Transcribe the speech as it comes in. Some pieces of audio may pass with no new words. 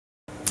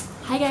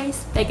Hi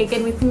guys, back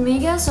again with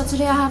Megga. So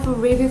today I have a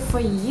review for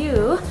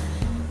you,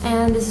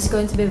 and this is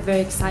going to be a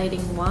very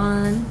exciting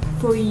one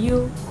for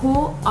you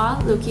who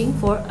are looking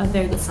for a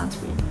very good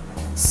sunscreen.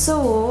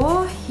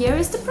 So here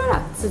is the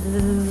product.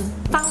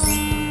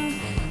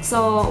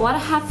 So what I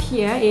have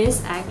here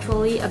is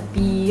actually a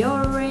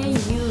BIORE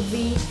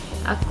UV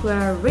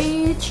Aqua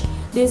Rich.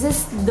 This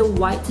is the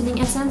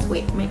whitening essence.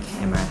 Wait, my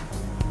camera.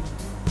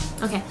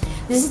 Okay,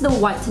 this is the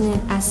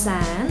whitening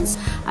essence.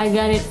 I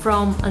got it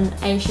from an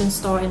Asian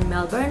store in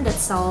Melbourne that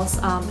sells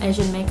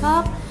Asian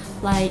makeup,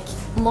 like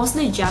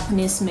mostly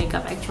Japanese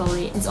makeup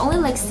actually. It's only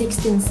like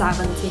 16-17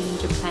 in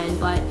Japan,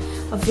 but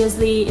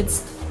obviously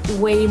it's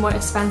way more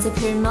expensive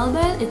here in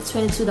Melbourne. It's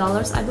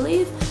 $22 I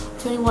believe,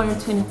 21 or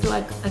 22,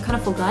 I kind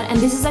of forgot. And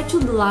this is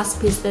actually the last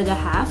piece that I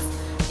have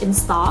in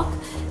stock,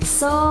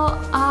 so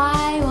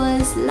I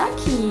was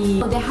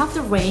lucky. They have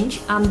the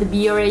range, the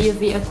BIORE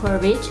UV Aqua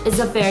Rich is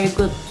a very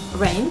good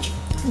range.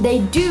 They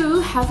do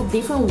have a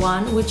different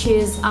one, which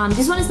is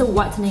this one is the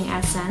whitening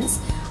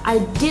essence. I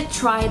did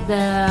try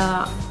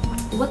the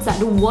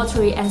the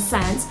watery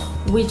essence,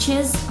 which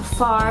is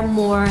far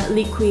more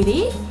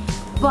liquidy,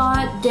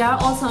 but they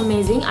are also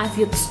amazing. I've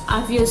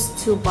used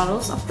 2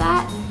 bottles of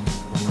that,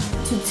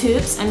 2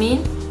 tubes. I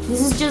mean,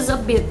 this is just a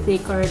bit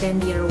thicker than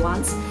the other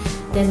ones,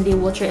 than the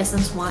water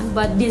essence one,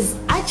 but this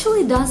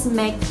actually does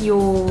make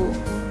your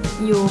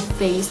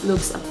face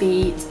looks a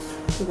bit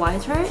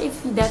whiter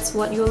if that's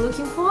what you're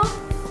looking for.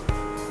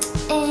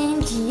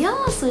 And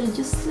yeah, so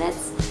just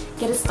let's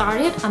get it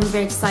started. I'm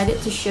very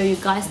excited to show you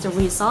guys the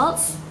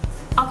results.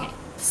 Okay,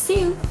 see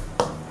you.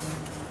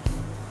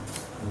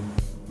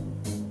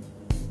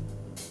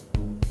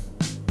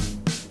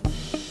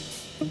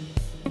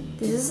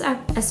 This is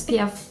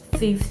SPF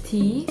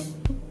 50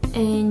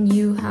 and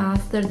you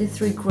have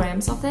 33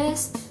 grams of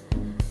this.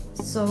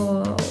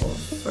 So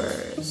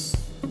first,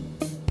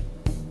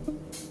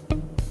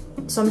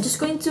 so I'm just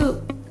going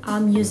to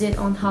use it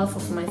on half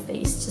of my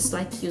face, just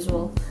like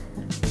usual.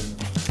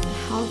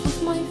 Half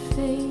of my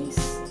face.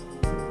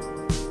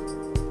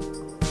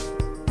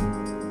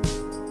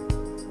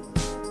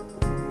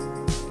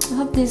 I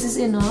hope this is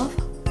enough.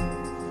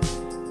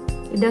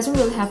 It doesn't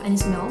really have any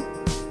smell.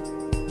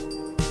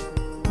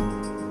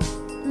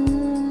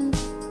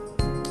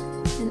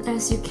 And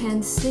as you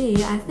can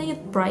see, I think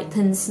it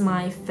brightens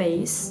my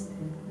face.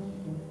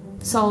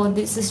 So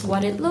this is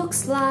what it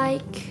looks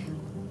like.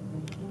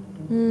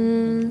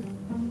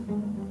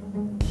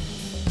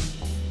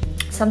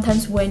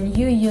 Sometimes when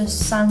you use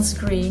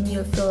sunscreen,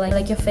 you feel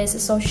like your face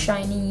is so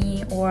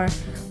shiny or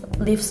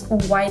leaves a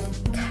white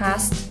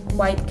cast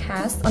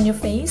on your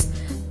face,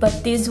 but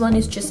this one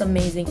is just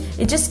amazing.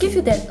 It just gives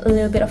you that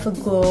little bit of a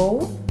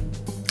glow,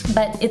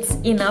 but it's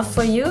enough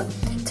for you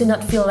to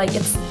not feel like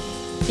it's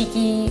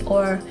sticky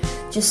or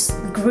just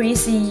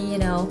greasy, you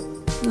know.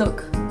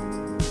 Look,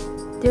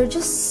 they're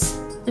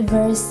just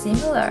very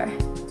similar.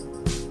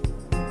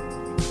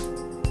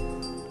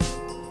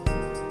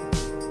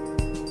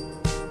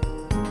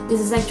 This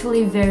is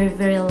actually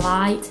very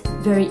light,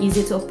 very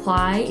easy to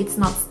apply. It's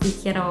not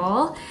sticky at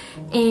all,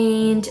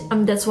 and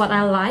that's what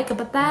I like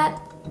about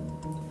that.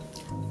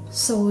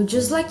 So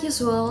just like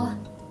usual,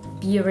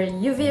 BIORE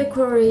UV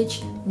Aqua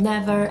Rich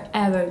never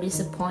ever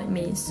disappoint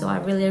me. So I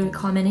really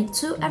recommend it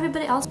to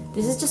everybody else.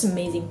 This is just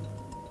amazing.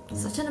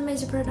 Such an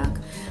amazing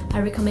product. I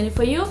recommend it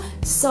for you.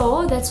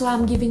 So that's why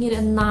I'm giving it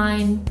a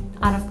 9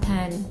 out of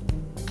 10.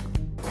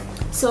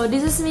 So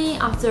this is me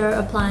after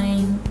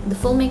applying the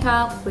full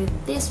makeup with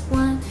this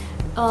one.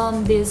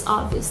 This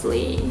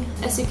obviously,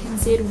 as you can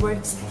see, it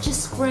works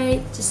just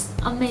great, just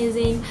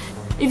amazing.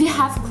 If you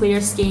have clear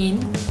skin,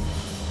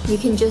 you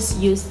can just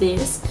use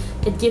this.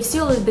 It gives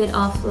you a little bit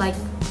of like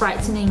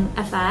brightening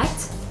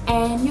effect,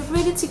 and you're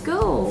ready to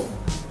go.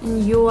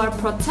 And you are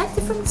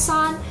protected from the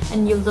sun,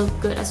 and you look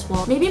good as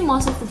well. Maybe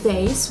most of the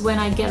days when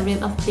I get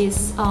rid of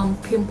these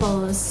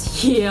pimples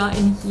here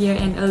and here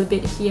and a little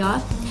bit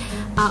here,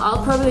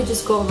 I'll probably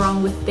just go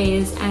around with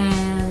this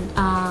and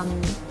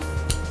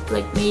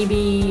like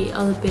maybe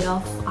a little bit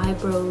of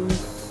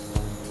eyebrows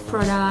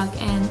product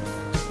and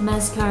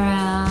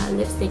mascara,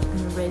 lipstick,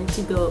 and ready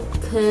to go.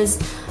 Because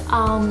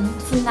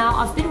for now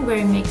I've been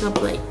wearing makeup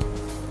like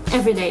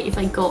every day if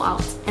I go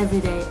out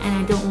every day, and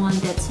I don't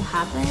want that to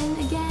happen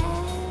again.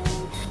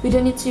 We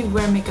don't need to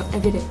wear makeup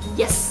every day.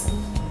 Yes,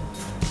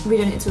 we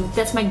don't need to.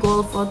 That's my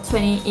goal for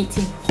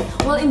 2018.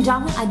 Well, in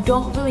Japan I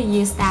don't really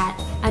use that.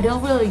 I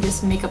don't really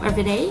use makeup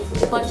every day,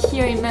 but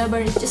here in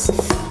Melbourne, it's just,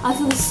 I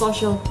feel the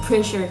social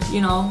pressure, you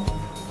know.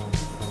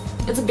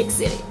 It's a big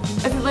city.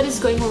 Everybody's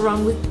going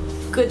around with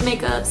good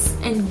makeups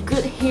and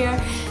good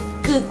hair,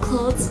 good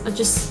clothes.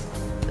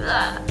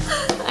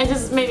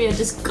 Maybe I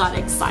just got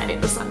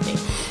excited or something.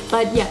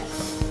 But yeah.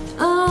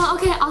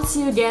 Okay, I'll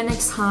see you again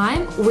next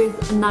time with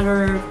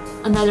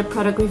another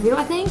product review,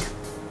 I think.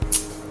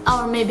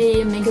 Or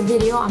maybe make a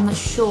video, I'm not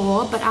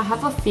sure, but I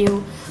have a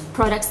few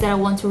products that I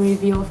want to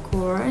review, of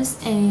course,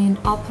 and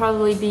I'll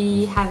probably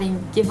be having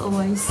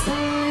giveaways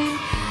soon,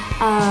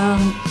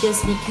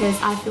 just because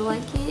I feel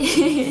like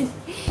it.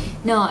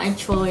 No,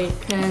 actually,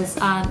 because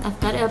I've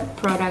got a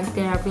product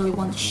that I really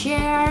want to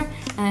share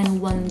and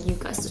want you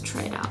guys to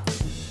try it out.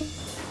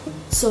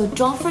 So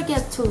don't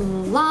forget to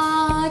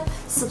like,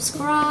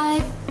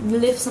 subscribe,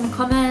 leave some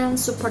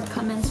comments, support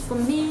comments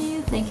from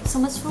me. Thank you so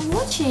much for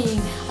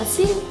watching. I'll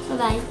see you. Bye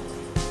bye.